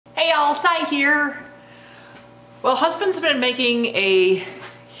y'all, Sai here. Well, husband's been making a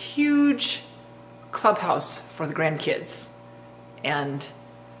huge clubhouse for the grandkids, and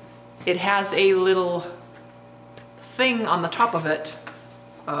it has a little thing on the top of it.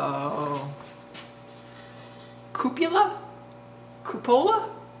 Cupola? Cupola?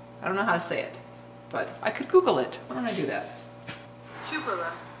 I don't know how to say it, but I could Google it. Why don't I do that?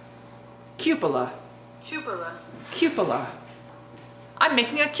 Cupola. Cupola. Cupola. Cupola. I'm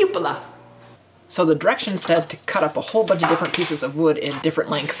making a cupola. So the directions said to cut up a whole bunch of different pieces of wood in different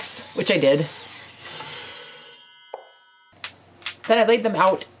lengths, which I did. Then I laid them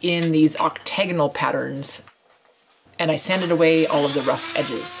out in these octagonal patterns, and I sanded away all of the rough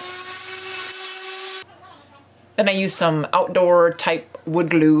edges. Then I used some outdoor type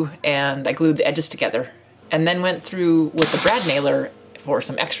wood glue and I glued the edges together, and then went through with the brad nailer for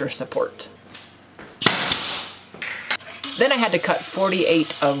some extra support. Then I had to cut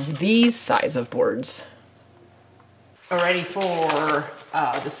 48 of these size of boards. Alrighty, for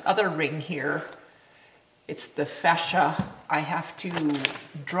this other ring here, it's the fascia. I have to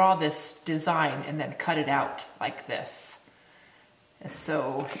draw this design and then cut it out like this. And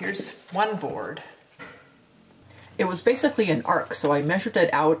so here's one board. It was basically an arc, so I measured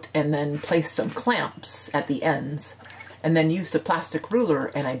it out and then placed some clamps at the ends, and then used a plastic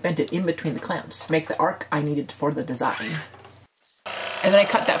ruler and I bent it in between the clamps to make the arc I needed for the design. And then I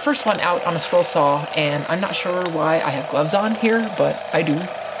cut that first one out on a scroll saw, and I'm not sure why I have gloves on here, but I do.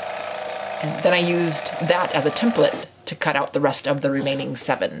 And then I used that as a template to cut out the rest of the remaining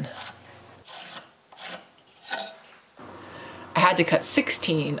 7. I had to cut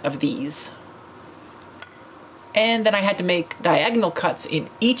 16 of these. And then I had to make diagonal cuts in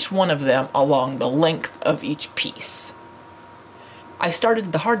each one of them along the length of each piece. I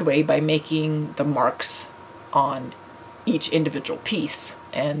started the hard way by making the marks on each individual piece,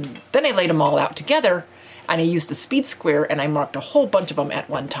 and then I laid them all out together, and I used a speed square and I marked a whole bunch of them at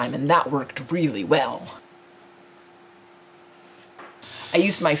one time, and that worked really well. I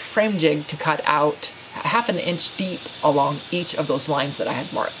used my frame jig to cut out 1/2 inch deep along each of those lines that I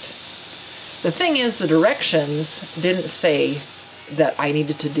had marked. The thing is, the directions didn't say that I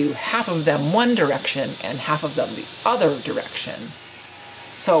needed to do half of them one direction and half of them the other direction.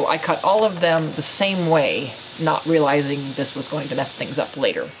 So I cut all of them the same way, not realizing this was going to mess things up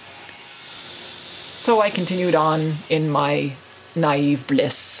later. So I continued on in my naive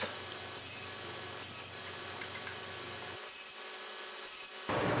bliss.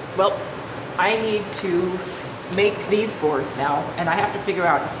 Well, I need to make these boards now, and I have to figure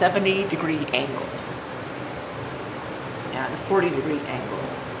out a 70-degree angle and a 40-degree angle.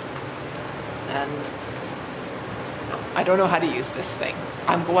 And I don't know how to use this thing.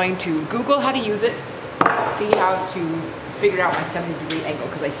 I'm going to Google how to use it, see how to figure out my 70-degree angle,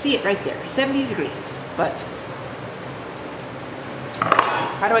 because I see it right there, 70 degrees, but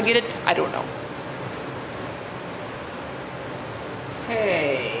how do I get it? I don't know.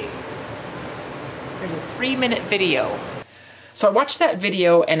 Okay, there's a 3-minute video. So I watched that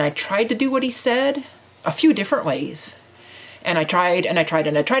video and I tried to do what he said a few different ways. And I tried and I tried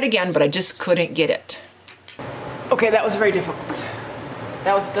and I tried again, but I just couldn't get it. Okay, that was very difficult.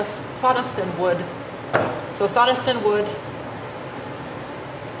 That was just sawdust and wood. So sawdust and wood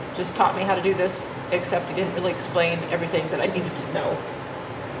just taught me how to do this, except he didn't really explain everything that I needed to know,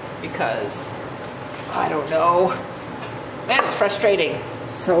 because I don't know. Man, it's frustrating.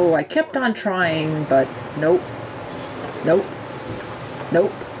 So I kept on trying, but nope, nope,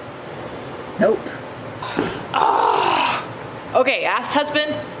 nope, nope. Okay, asked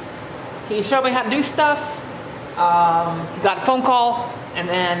husband. He showed me how to do stuff. He got a phone call, and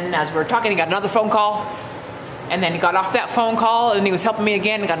then as we were talking, he got another phone call, and then he got off that phone call, and he was helping me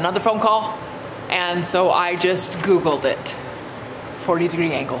again, and got another phone call, and so I just Googled it.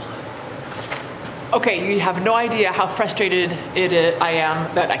 40-degree angle. Okay, you have no idea how frustrated I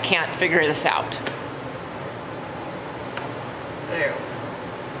am that I can't figure this out. So,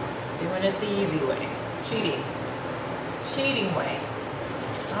 doing it the easy way. Cheating. Cheating way.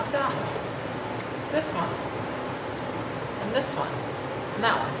 Not that one. It's this one. And this one. And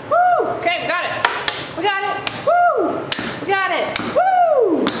that one. Woo! Okay, we got it. We got it. Woo! We got it.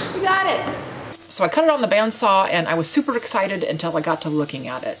 Woo! We got it. So I cut it on the bandsaw, and I was super excited until I got to looking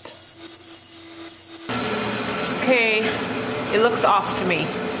at it. Okay, it looks off to me.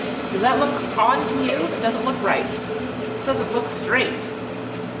 Does that look on to you? It doesn't look right. This doesn't look straight.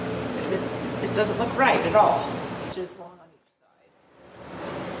 It doesn't look right at all. Just long on each side.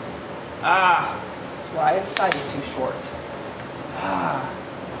 Ah, that's why this side is too short. Ah,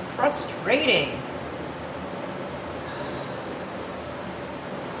 frustrating.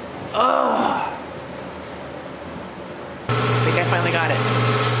 Ugh. I think I finally got it.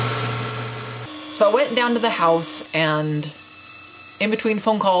 So I went down to the house, and in between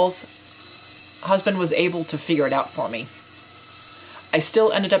phone calls, husband was able to figure it out for me. I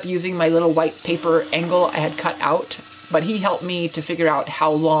still ended up using my little white paper angle I had cut out, but he helped me to figure out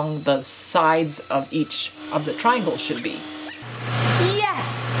how long the sides of each of the triangles should be.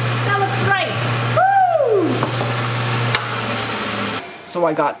 Yes! That looks right! Woo! So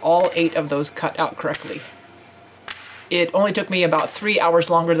I got all 8 of those cut out correctly. It only took me about 3 hours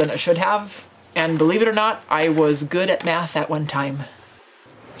longer than it should have, and believe it or not, I was good at math at one time.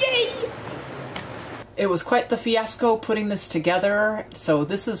 Yay! It was quite the fiasco putting this together, so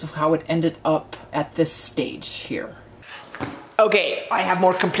this is how it ended up at this stage here. Okay, I have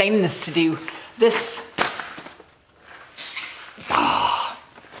more complainingness to do.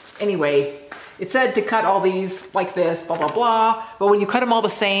 Anyway, it said to cut all these like this, blah, blah, blah, but when you cut them all the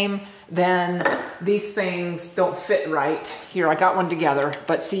same, then these things don't fit right. Here, I got one together,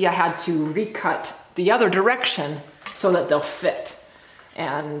 but see, I had to recut the other direction so that they'll fit.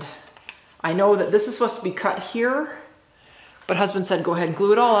 And I know that this is supposed to be cut here, but husband said go ahead and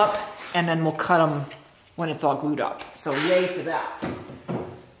glue it all up, and then we'll cut them when it's all glued up. So yay for that.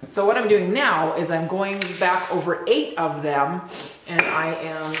 So what I'm doing now is I'm going back over 8 of them, and I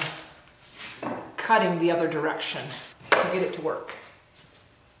am cutting the other direction to get it to work.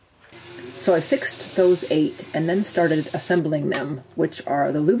 So I fixed those 8 and then started assembling them, which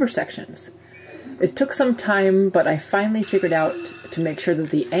are the louver sections. It took some time, but I finally figured out to make sure that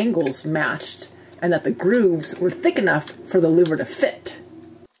the angles matched and that the grooves were thick enough for the louver to fit.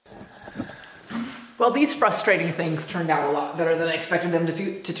 Well, these frustrating things turned out a lot better than I expected them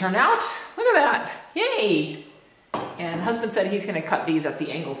to turn out. Look at that, yay! And husband said he's gonna cut these at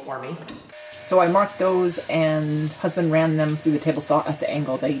the angle for me. So I marked those, and husband ran them through the table saw at the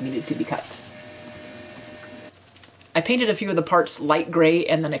angle they needed to be cut. I painted a few of the parts light gray,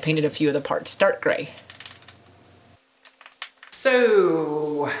 and then I painted a few of the parts dark gray.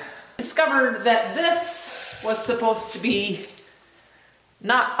 So, I discovered that this was supposed to be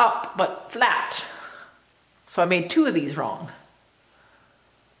not up, but flat. So I made 2 of these wrong.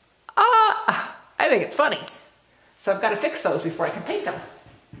 I think it's funny. So I've got to fix those before I can paint them.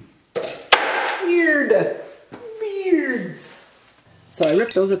 Weird. Weirds. So I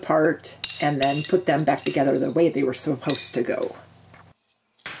ripped those apart and then put them back together the way they were supposed to go.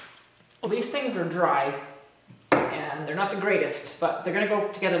 Well, these things are dry and they're not the greatest, but they're gonna go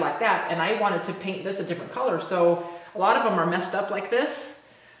together like that. And I wanted to paint this a different color, so a lot of them are messed up like this.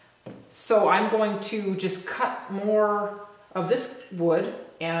 So I'm going to just cut more of this wood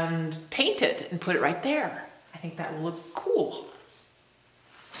and paint it and put it right there. I think that will look cool.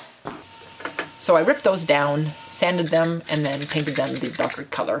 So I ripped those down, sanded them, and then painted them the darker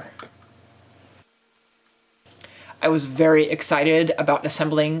color. I was very excited about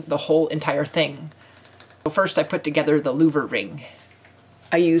assembling the whole entire thing. So first I put together the louver ring.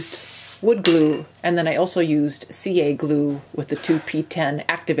 I used wood glue, and then I also used CA glue with the 2P10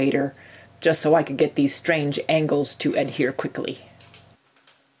 activator, just so I could get these strange angles to adhere quickly.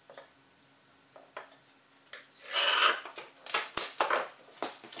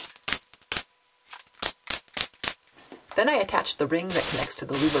 Then I attached the ring that connects to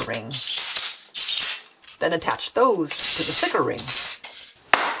the louver ring. Then attached those to the thicker ring.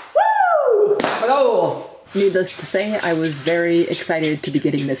 Woo! Hello! Needless to say, I was very excited to be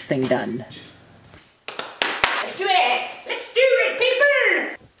getting this thing done. Let's do it! Let's do it,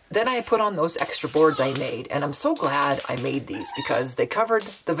 people! Then I put on those extra boards I made, and I'm so glad I made these because they covered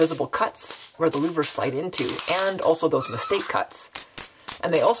the visible cuts where the louvers slide into, and also those mistake cuts.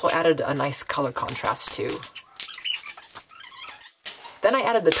 And they also added a nice color contrast too. Then I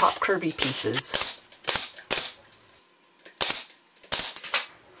added the top curvy pieces.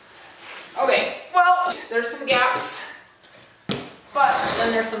 Okay, well, there's some gaps, but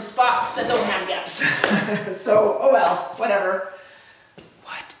then there's some spots that don't have gaps. So, oh well, whatever.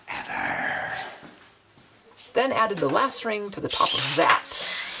 Whatever. Then added the last ring to the top of that.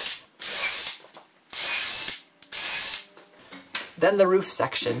 Then the roof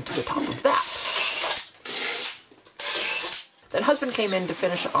section to the top of that. Then husband came in to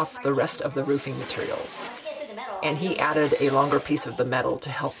finish off the rest of the roofing materials. And he added a longer piece of the metal to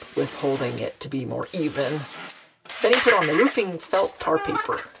help with holding it to be more even. Then he put on the roofing felt tar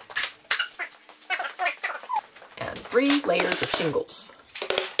paper. And 3 layers of shingles.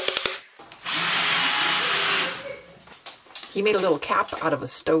 He made a little cap out of a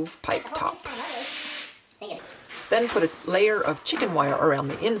stovepipe top. Then put a layer of chicken wire around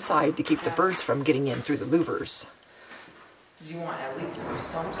the inside to keep the birds from getting in through the louvers. Do you want at least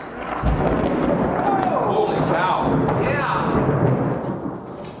some screws? Holy cow! Yeah!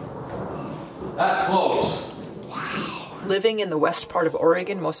 That's close. Living in the west part of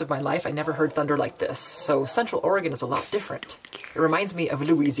Oregon most of my life, I never heard thunder like this. So Central Oregon is a lot different. It reminds me of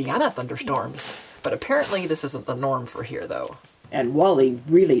Louisiana thunderstorms. But apparently this isn't the norm for here, though. And Wally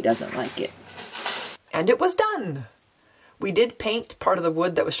really doesn't like it. And it was done! We did paint part of the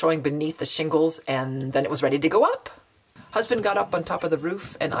wood that was showing beneath the shingles, and then it was ready to go up. Husband got up on top of the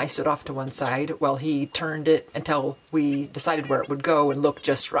roof, and I stood off to one side while he turned it until we decided where it would go and looked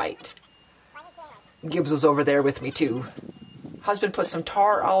just right. Gibbs was over there with me too. Husband put some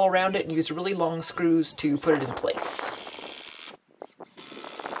tar all around it and used really long screws to put it in place.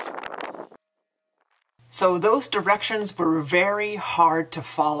 So those directions were very hard to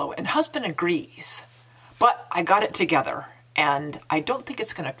follow, and husband agrees. But I got it together, and I don't think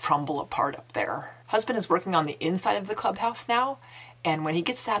it's gonna crumble apart up there. Husband is working on the inside of the clubhouse now, and when he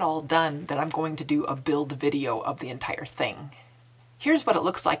gets that all done, then I'm going to do a build video of the entire thing. Here's what it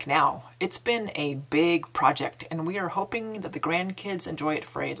looks like now. It's been a big project, and we are hoping that the grandkids enjoy it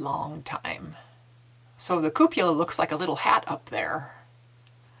for a long time. So the cupola looks like a little hat up there.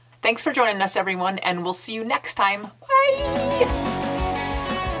 Thanks for joining us, everyone, and we'll see you next time. Bye!